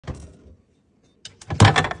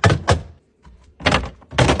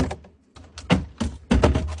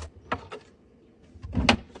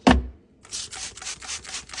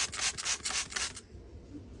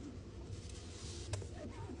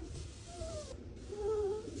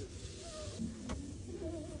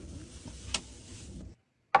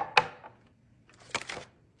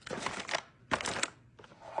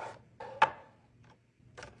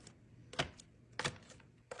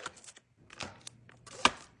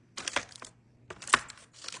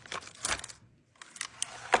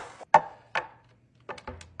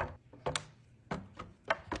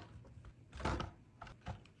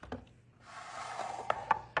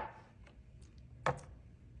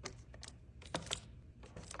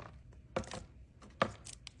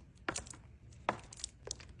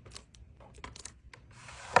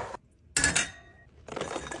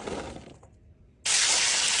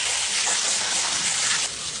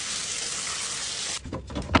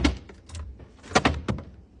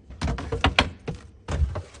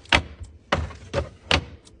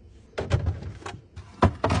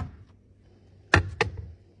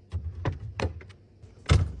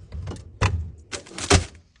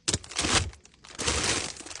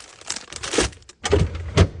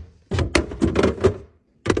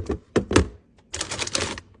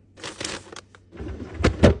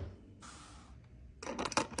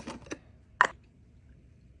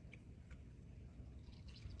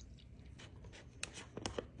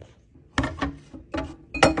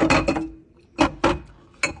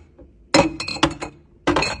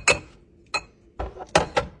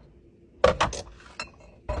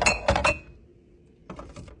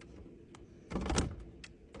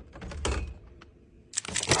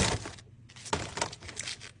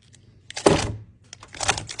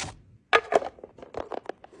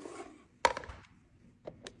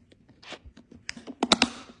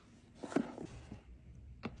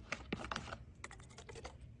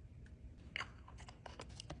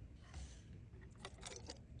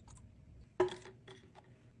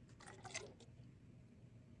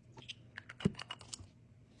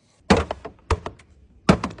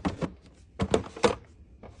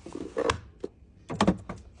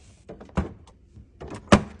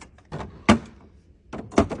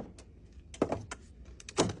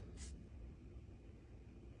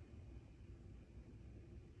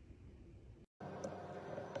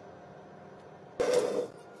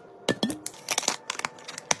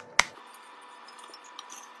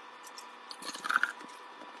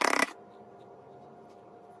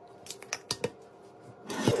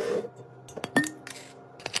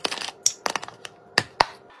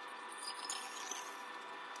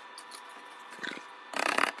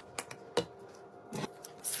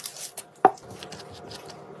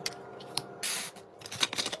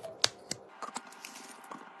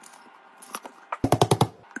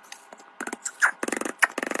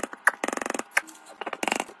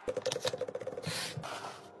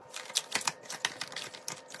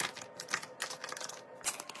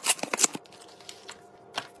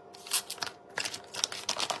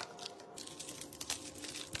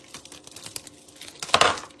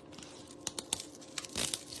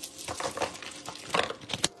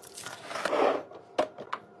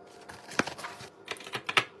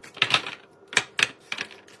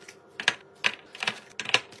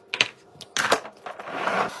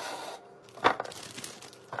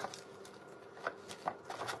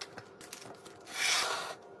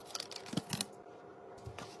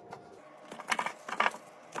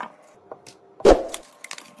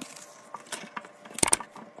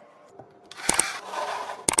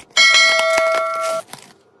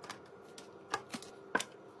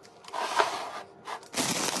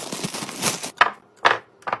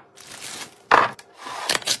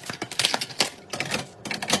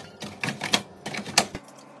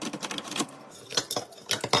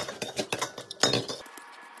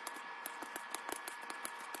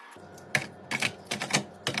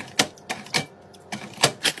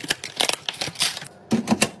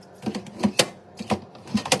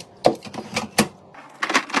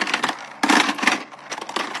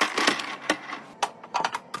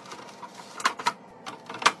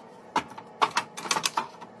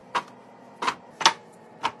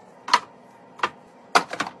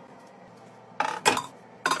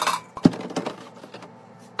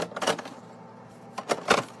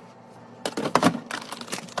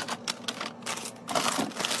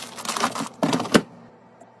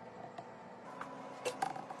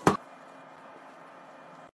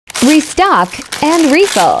Restock and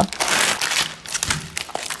refill.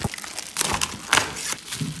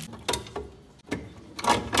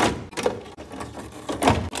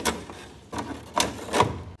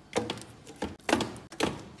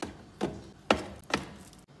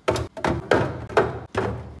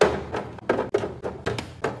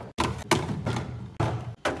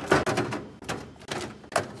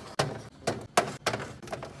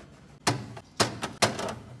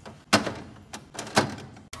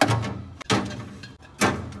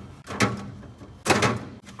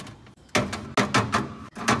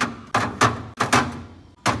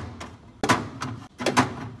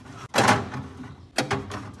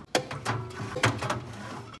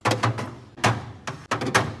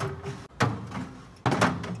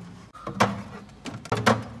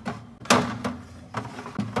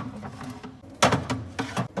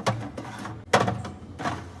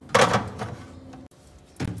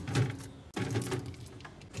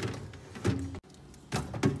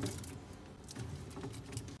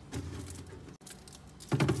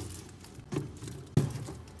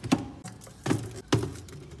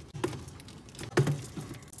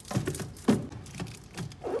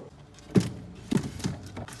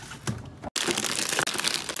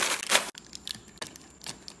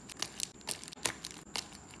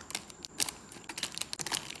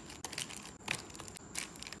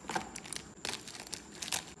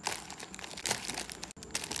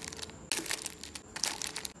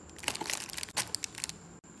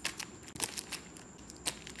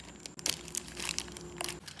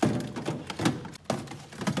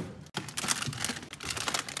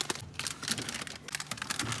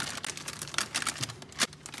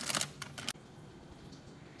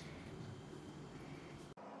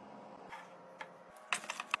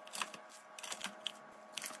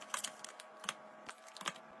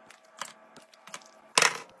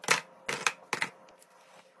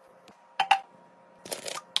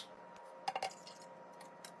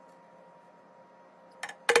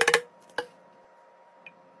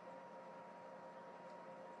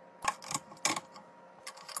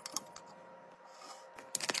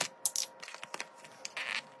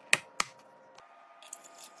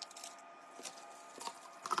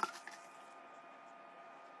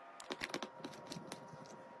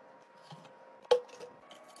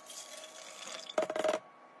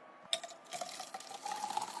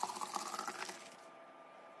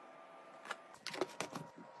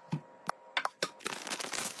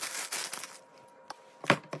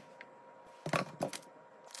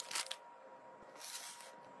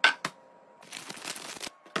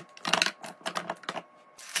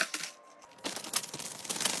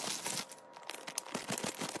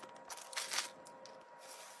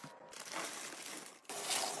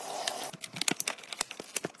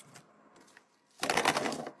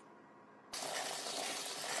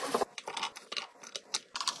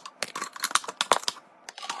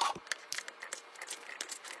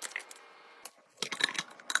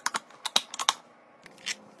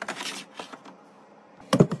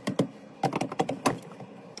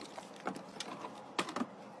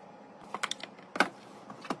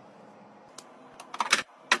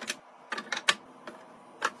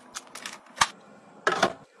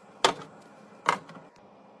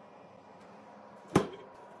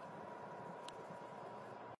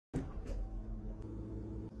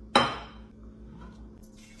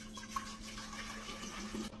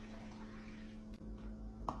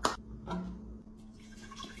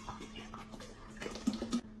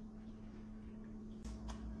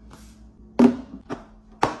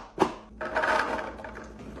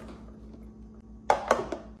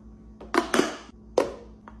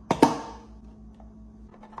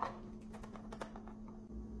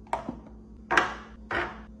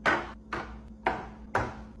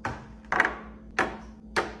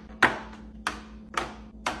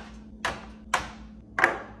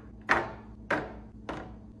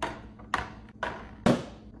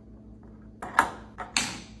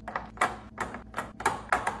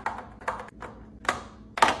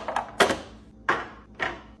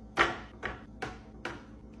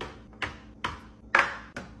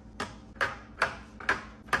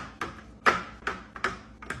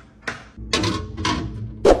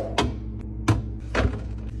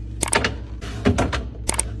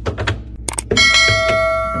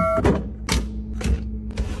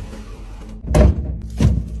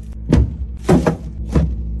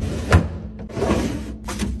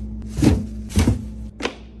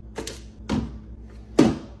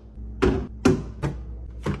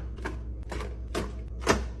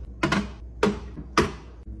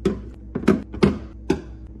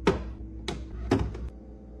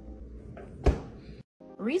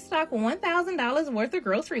 restock $1,000 worth of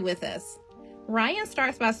grocery with us. Ryan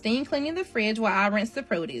starts by steam cleaning the fridge while I rinse the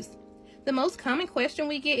produce. The most common question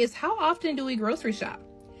we get is, how often do we grocery shop?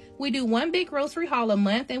 We do one big grocery haul a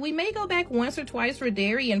month, and we may go back once or twice for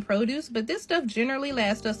dairy and produce, but this stuff generally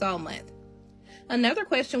lasts us all month. Another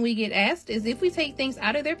question we get asked is, if we take things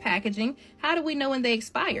out of their packaging, how do we know when they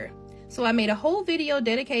expire? So I made a whole video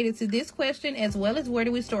dedicated to this question, as well as where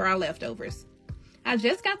do we store our leftovers. I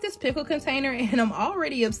just got this pickle container and I'm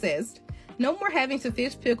already obsessed. No more having to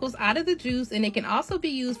fish pickles out of the juice, and it can also be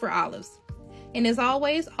used for olives. And as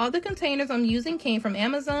always, all the containers I'm using came from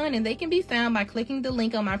Amazon, and they can be found by clicking the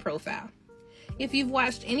link on my profile. If you've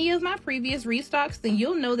watched any of my previous restocks, then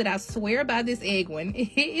you'll know that I swear by this egg one.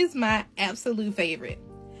 It is my absolute favorite.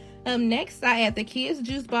 Next, I add the kids'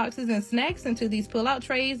 juice boxes and snacks into these pull-out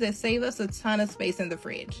trays that save us a ton of space in the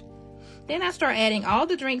fridge. Then I start adding all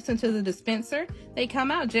the drinks into the dispenser. They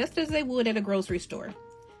come out just as they would at a grocery store.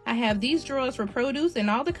 I have these drawers for produce, and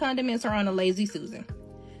all the condiments are on a Lazy Susan.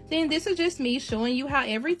 Then this is just me showing you how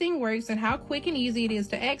everything works and how quick and easy it is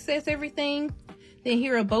to access everything. Then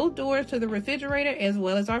here are both doors to the refrigerator as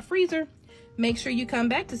well as our freezer. Make sure you come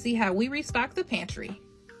back to see how we restock the pantry.